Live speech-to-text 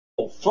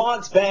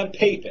Franz van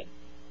Papen,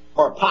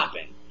 or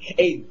Papen,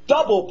 a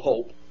double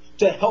pope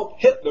to help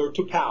Hitler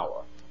to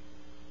power.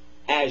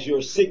 As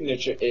your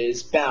signature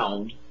is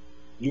found,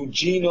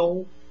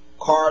 Eugenio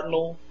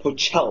Cardinal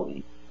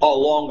Pacelli,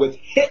 along with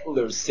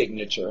Hitler's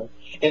signature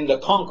in the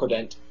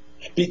Concordat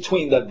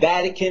between the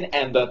Vatican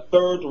and the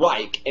Third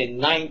Reich in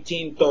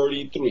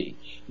 1933.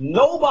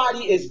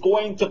 Nobody is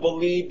going to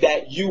believe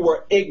that you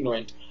were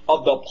ignorant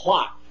of the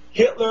plot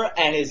Hitler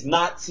and his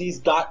Nazis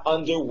got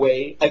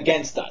underway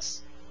against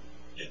us.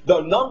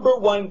 The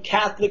 #1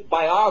 Catholic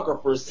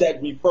biographer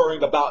said,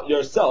 referring about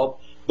yourself,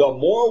 the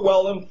more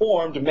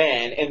well-informed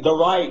man in the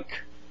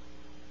Reich.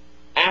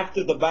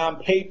 After the Van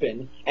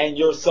Papen and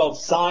yourself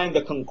signed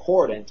the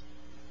Concordat,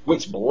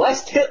 which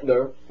blessed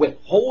Hitler with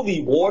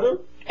holy water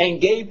and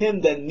gave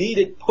him the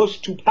needed push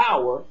to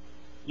power,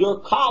 your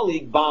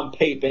colleague Van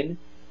Papen,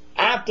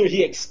 after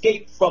he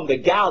escaped from the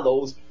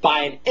gallows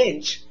by an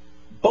inch,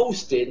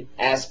 boasted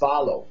as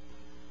follows: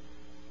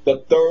 the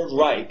Third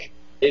Reich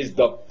is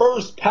the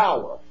first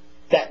power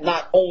that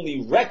not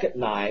only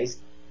recognized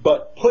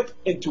but put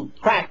into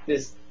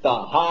practice the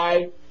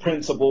high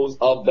principles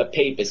of the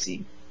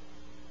papacy.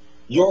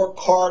 Your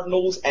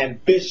cardinals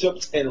and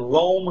bishops in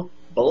Rome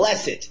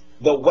blessed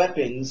the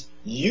weapons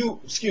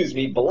used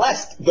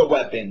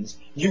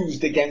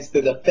against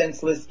the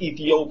defenseless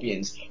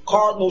Ethiopians.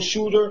 Cardinal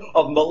Shooter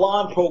of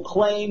Milan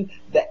proclaimed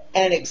the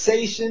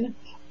annexation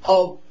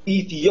of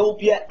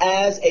Ethiopia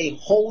as a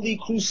holy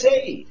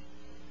crusade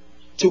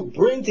to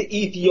bring to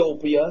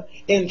Ethiopia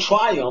in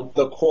triumph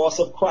the cross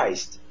of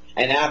Christ.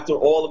 And after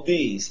all of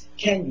these,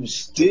 can you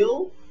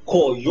still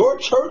call your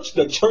church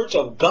the Church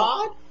of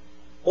God?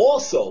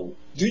 Also,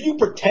 do you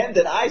pretend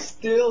that I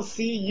still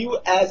see you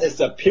as a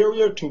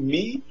superior to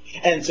me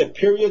and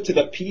superior to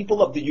the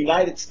people of the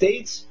United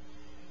States?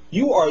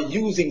 You are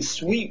using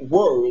sweet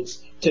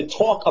words to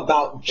talk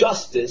about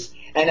justice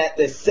and at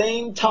the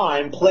same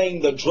time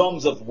playing the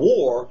drums of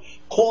war,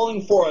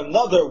 calling for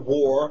another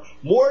war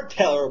more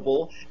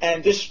terrible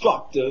and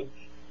destructive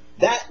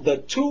than the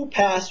two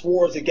past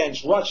wars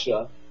against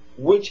Russia,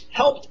 which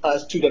helped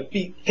us to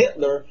defeat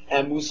Hitler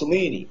and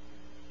Mussolini.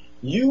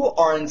 You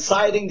are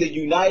inciting the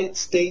United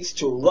States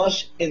to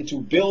rush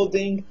into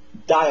building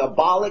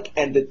diabolic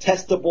and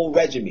detestable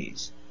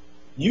regimes.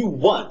 You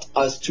want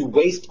us to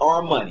waste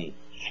our money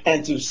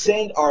and to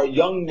send our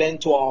young men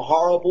to a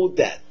horrible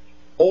death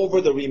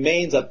over the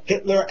remains of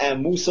Hitler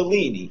and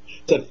Mussolini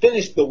to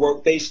finish the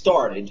work they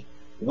started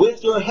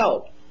with your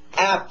help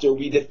after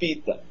we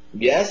defeat them.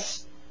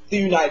 Yes, the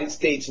United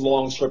States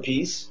longs for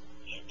peace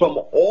from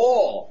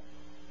all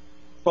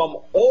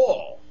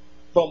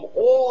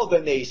the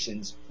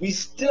nations. We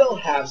still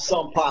have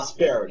some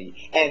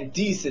prosperity and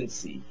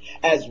decency,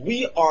 as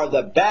we are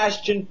the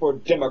bastion for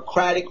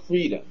democratic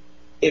freedom.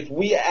 If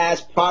we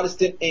as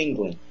Protestant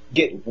England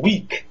get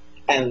weak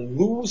and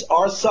lose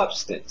our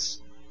substance,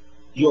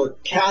 your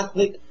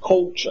Catholic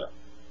culture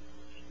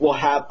will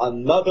have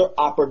another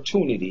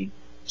opportunity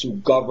to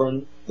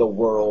govern the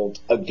world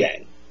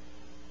again.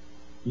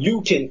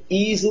 You can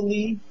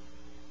easily,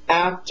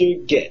 after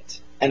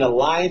get an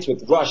alliance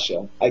with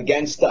Russia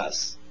against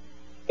us,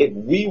 if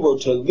we were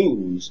to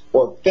lose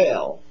or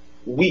fail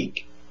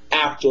weak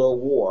after a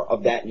war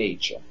of that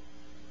nature.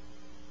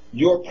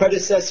 Your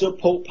predecessor,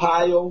 Pope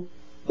Pio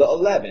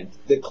XI,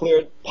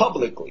 declared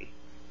publicly,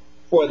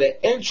 for the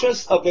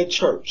interests of the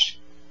Church,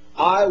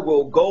 I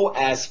will go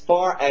as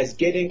far as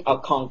getting a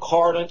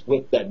concordat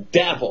with the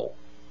devil.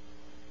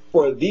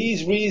 For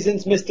these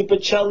reasons, Mr.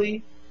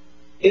 Pacelli,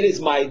 it is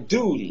my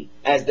duty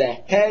as the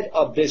head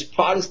of this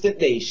Protestant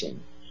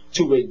nation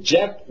to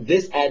reject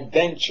this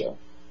adventure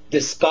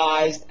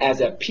disguised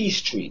as a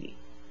peace treaty.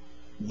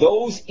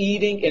 Those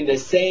eating in the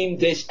same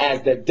dish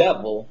as the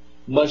devil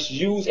must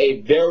use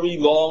a very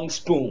long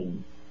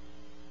spoon.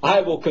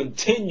 I will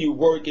continue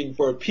working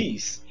for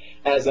peace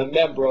as a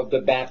member of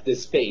the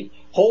Baptist faith,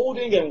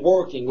 holding and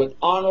working with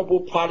honorable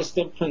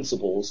Protestant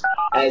principles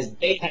as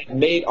they have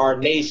made our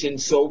nation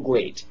so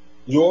great.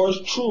 Yours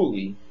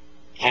truly,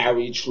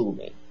 Harry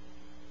Truman.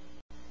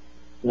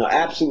 Now,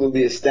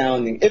 absolutely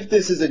astounding. If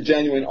this is a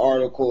genuine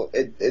article,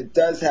 it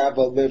does have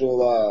a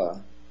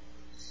little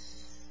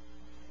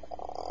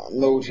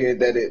note here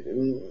that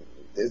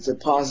it's a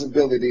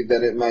possibility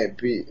that it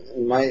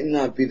might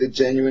not be the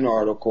genuine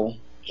article.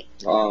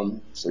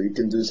 So you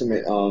can do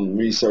some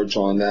research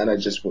on that. I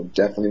just will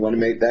definitely want to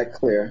make that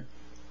clear.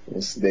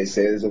 They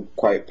say there's a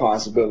quite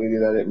possibility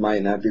that it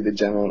might not be the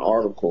genuine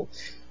article.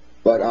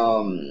 But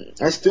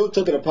I still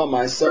took it upon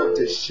myself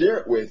to share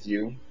it with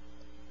you,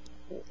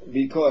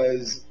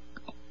 because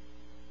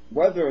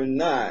whether or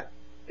not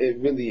it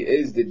really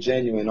is the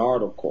genuine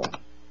article,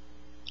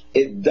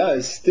 it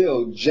does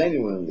still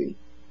genuinely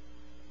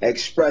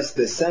express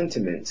the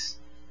sentiments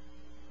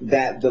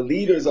that the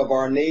leaders of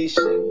our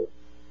nation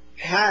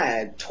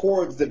had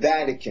towards the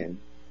Vatican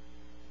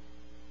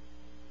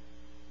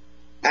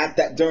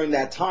during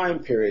that time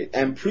period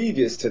and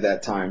previous to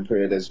that time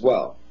period as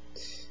well.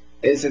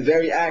 It's a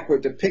very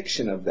accurate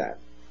depiction of that.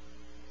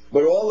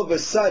 But all of a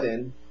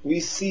sudden, we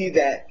see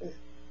that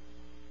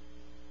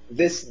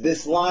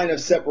this line of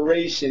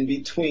separation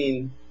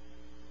between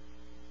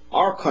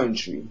our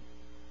country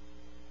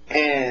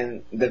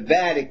and the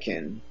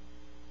Vatican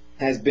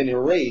has been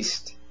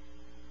erased.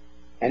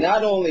 And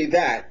not only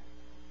that,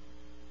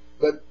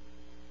 but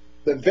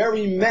the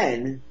very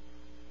men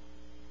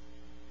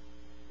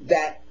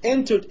that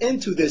entered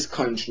into this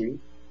country,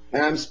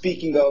 and I'm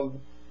speaking of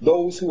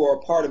those who are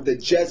part of the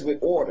Jesuit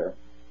order,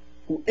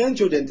 who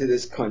entered into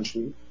this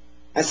country,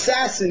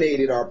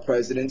 assassinated our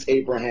presidents,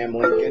 Abraham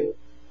Lincoln,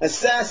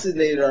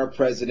 assassinated our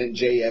president,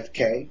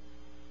 JFK,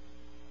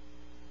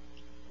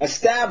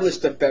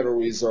 established the Federal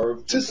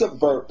Reserve to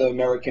subvert the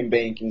American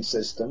banking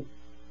system,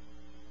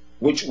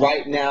 which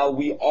right now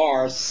we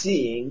are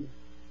seeing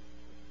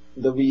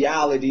the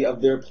reality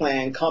of their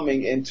plan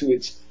coming into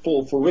its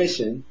full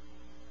fruition.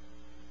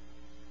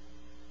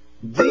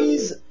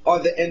 These are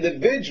the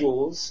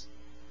individuals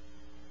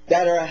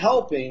that are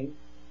helping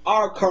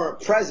our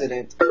current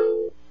president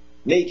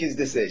make his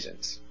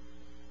decisions.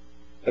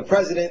 The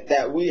president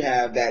that we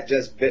have that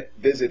just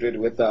visited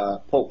with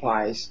Pope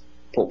Pius,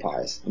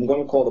 I'm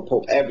going to call the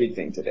Pope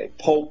everything today,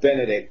 Pope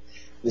Benedict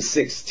the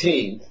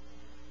 16th,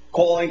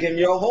 calling him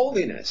Your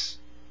Holiness.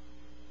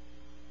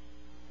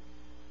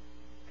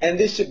 And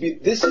this should be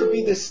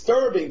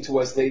disturbing to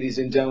us, ladies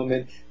and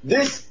gentlemen.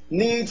 This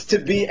needs to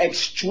be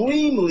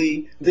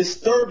extremely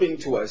disturbing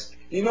to us.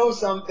 You know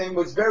something?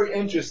 What's very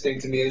interesting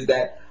to me is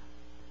that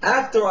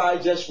after I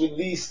just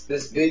released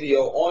this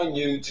video on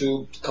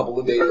YouTube a couple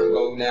of days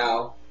ago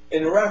now,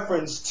 in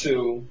reference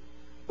to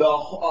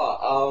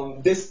the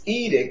this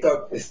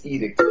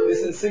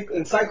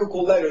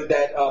encyclical letter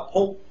that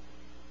Pope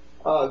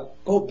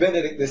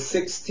Benedict the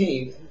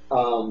 16th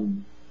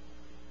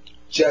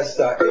just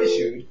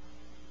issued.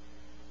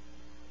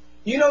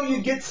 You know,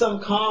 you get some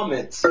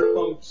comments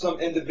from some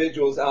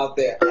individuals out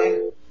there,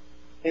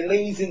 and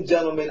ladies and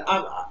gentlemen,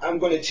 I'm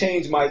going to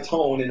change my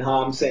tone in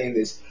how I'm saying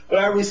this, but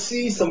I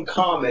received some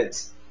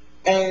comments,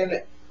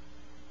 and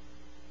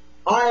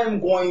I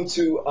am going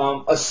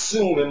to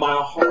assume in my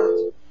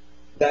heart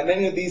that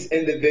many of these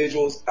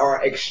individuals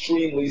are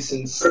extremely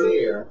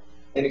sincere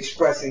in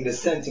expressing the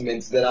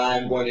sentiments that I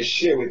am going to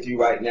share with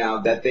you right now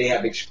that they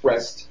have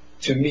expressed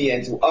to me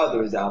and to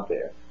others out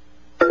there.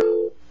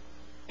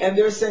 And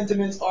their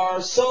sentiments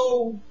are,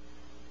 so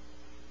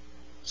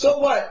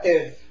what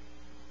if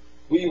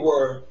we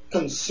were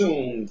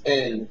consumed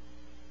in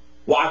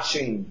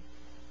watching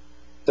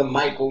the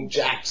Michael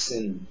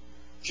Jackson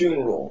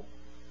funeral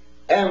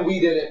and we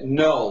didn't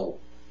know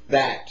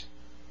that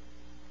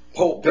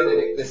Pope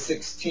Benedict the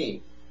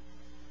 16th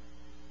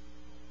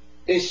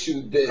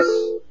issued this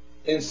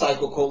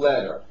encyclical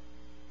letter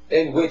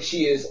in which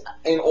he is,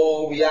 in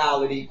all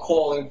reality,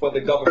 calling for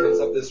the governments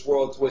of this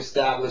world to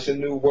establish a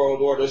new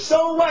world order.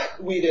 So what?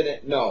 We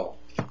didn't know.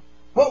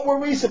 What were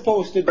we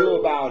supposed to do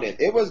about it?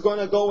 It was going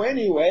to go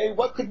anyway.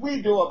 What could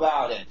we do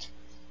about it?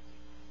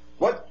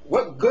 What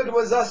good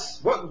was us?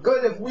 What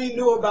good if we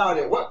knew about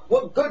it?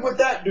 What good would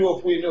that do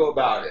if we knew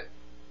about it?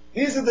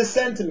 These are the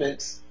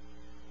sentiments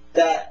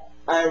that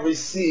I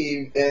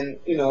received in,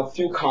 a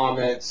few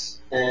comments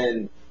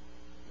and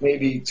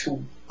maybe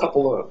two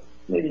or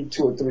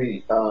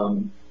three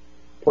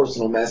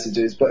personal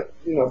messages, but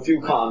a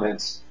few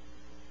comments.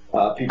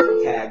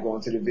 People tagged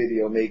onto the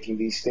video making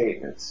these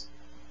statements.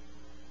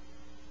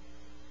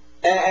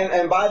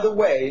 And by the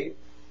way,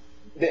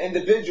 the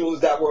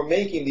individuals that were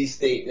making these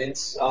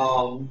statements,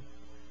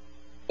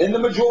 in the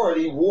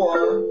majority,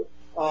 were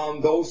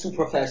those who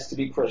profess to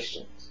be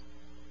Christians.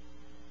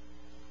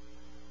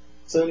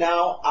 So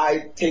now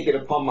I take it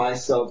upon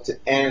myself to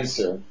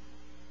answer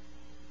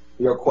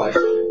your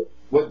question.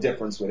 What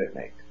difference would it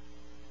make?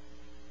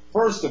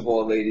 First of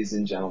all, ladies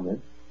and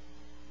gentlemen,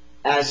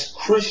 as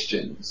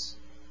Christians,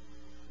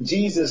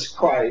 Jesus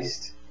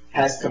Christ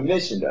has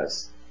commissioned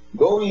us,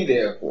 go ye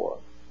therefore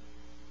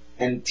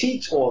and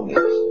teach all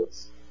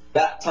nations,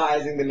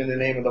 baptizing them in the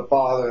name of the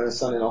Father and the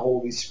Son and the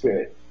Holy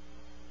Spirit.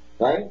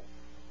 Right?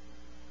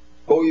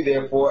 Go ye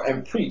therefore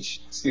and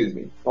preach,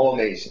 all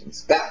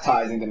nations,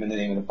 baptizing them in the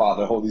name of the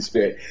Father and the Holy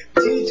Spirit,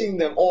 teaching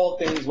them all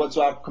things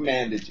whatsoever I've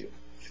commanded you.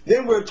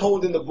 Then we're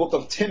told in the book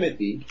of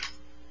Timothy,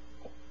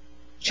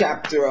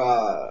 chapter,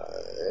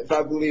 if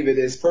I believe it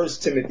is 1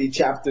 Timothy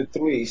chapter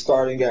 3,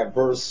 starting at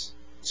verse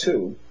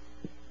 2.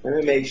 Let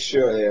me make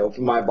sure there,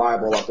 open my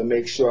Bible up and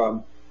make sure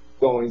I'm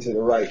going to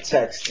the right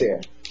text here.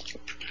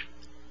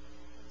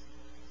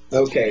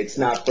 Okay, it's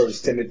not 1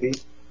 Timothy.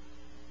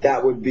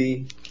 That would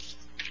be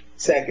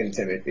 2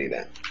 Timothy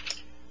then.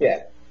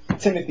 Yeah, 2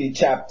 Timothy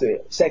chapter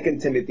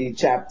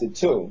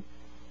 2.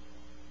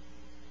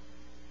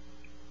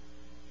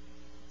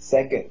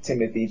 2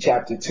 Timothy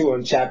chapter 2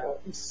 and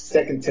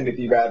 2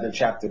 Timothy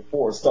chapter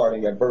 4,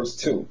 starting at verse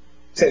 2.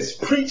 It says,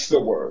 preach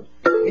the word,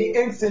 be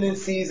instant in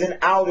season,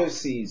 out of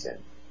season.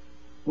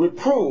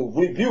 Reprove,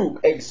 rebuke,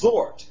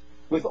 exhort,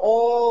 with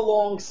all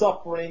long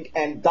suffering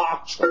and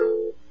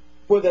doctrine.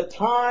 For the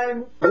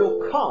time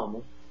will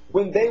come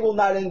when they will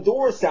not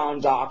endure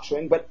sound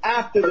doctrine, but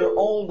after their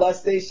own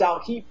lust they shall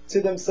heap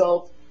to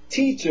themselves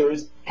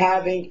teachers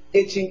having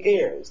itching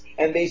ears,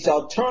 and they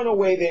shall turn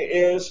away their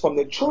ears from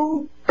the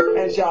truth,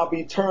 and shall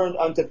be turned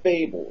unto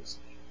fables.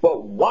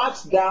 But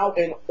watch thou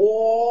in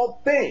all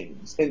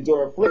things,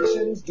 endure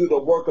afflictions, do the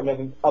work of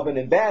an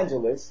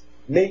evangelist,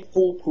 make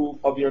full proof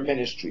of your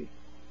ministry.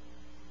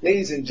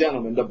 Ladies and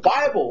gentlemen, the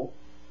Bible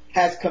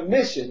has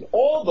commissioned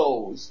all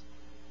those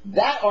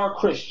that are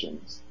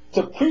Christians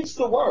to preach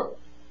the word,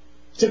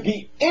 to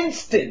be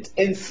instant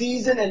in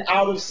season and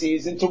out of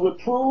season, to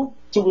reprove,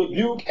 to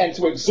rebuke, and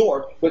to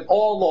exhort with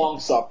all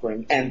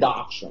long-suffering and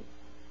doctrine.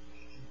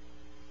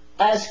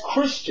 As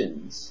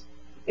Christians,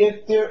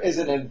 if there is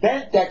an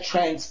event that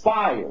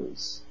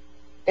transpires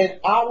in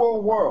our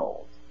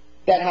world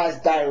that has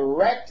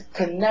direct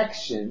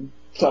connection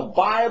to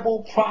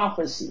Bible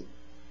prophecy,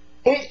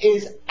 it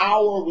is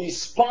our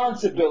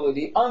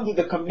responsibility under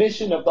the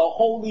commission of the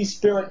Holy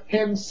Spirit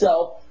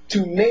himself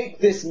to make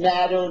this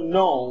matter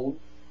known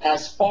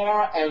as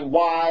far and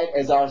wide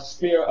as our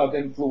sphere of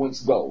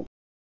influence goes.